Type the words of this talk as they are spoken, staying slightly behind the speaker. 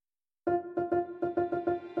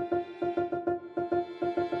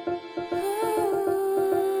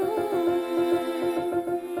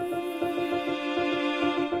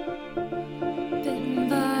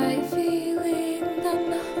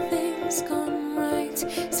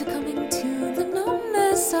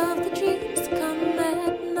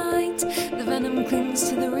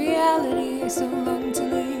reality I so long to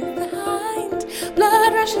leave behind.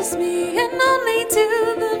 Blood rushes me, and only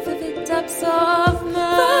to the vivid depths of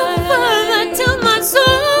mine. Further till my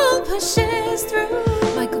soul pushes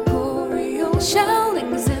through. My corporeal shell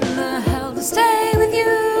lingers in the hell to stay with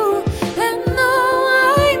you. And though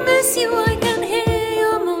I miss you, I can hear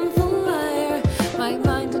your mournful lyre. My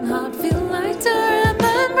mind and heart feel lighter and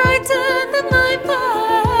burn brighter than my fire.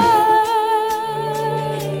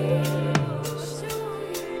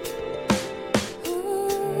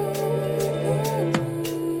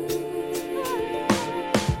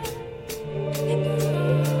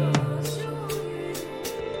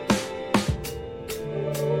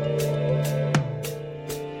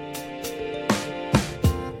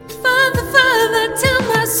 Further till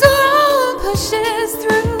my soul pushes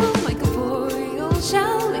through. My corporeal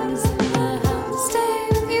shell lingers in the hell to stay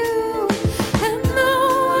with you. And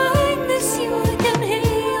though I miss you, I can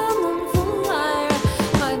hear your mournful lyre.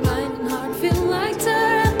 My mind and heart feel lighter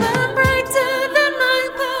and burn brighter than my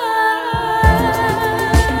fire.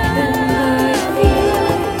 Then I feel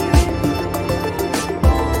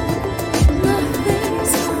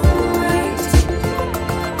nothing's alright.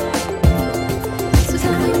 So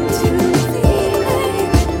time to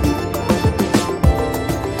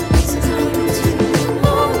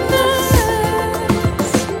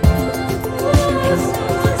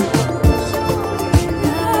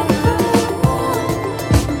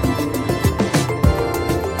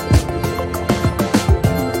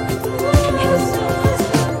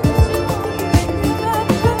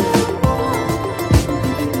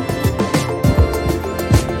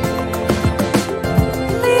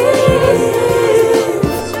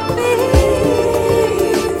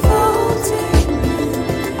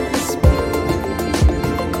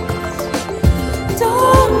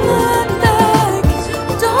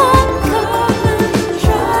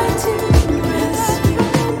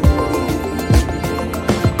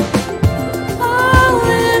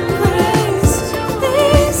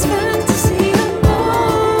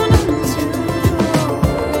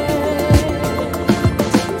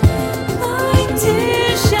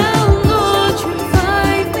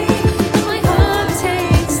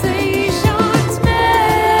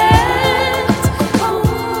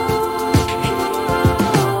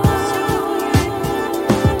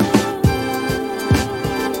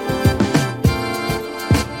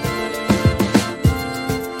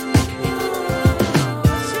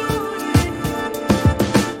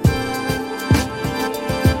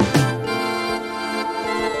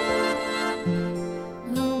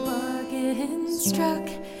struck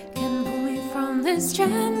can pull me from this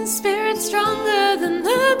trance. Spirit stronger than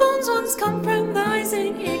the bones once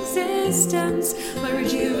compromising existence. My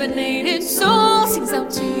rejuvenated soul sings out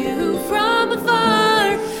to you from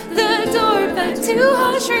afar. The door back to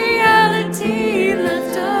harsh reality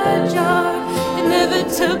left ajar.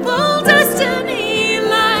 Inevitable destiny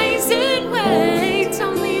lies in wait.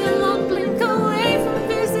 Only a long blink away from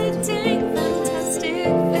visiting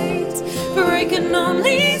fantastic fate. For I can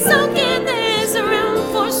only soak in this around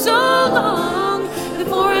for so long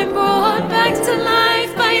before I'm brought back to life.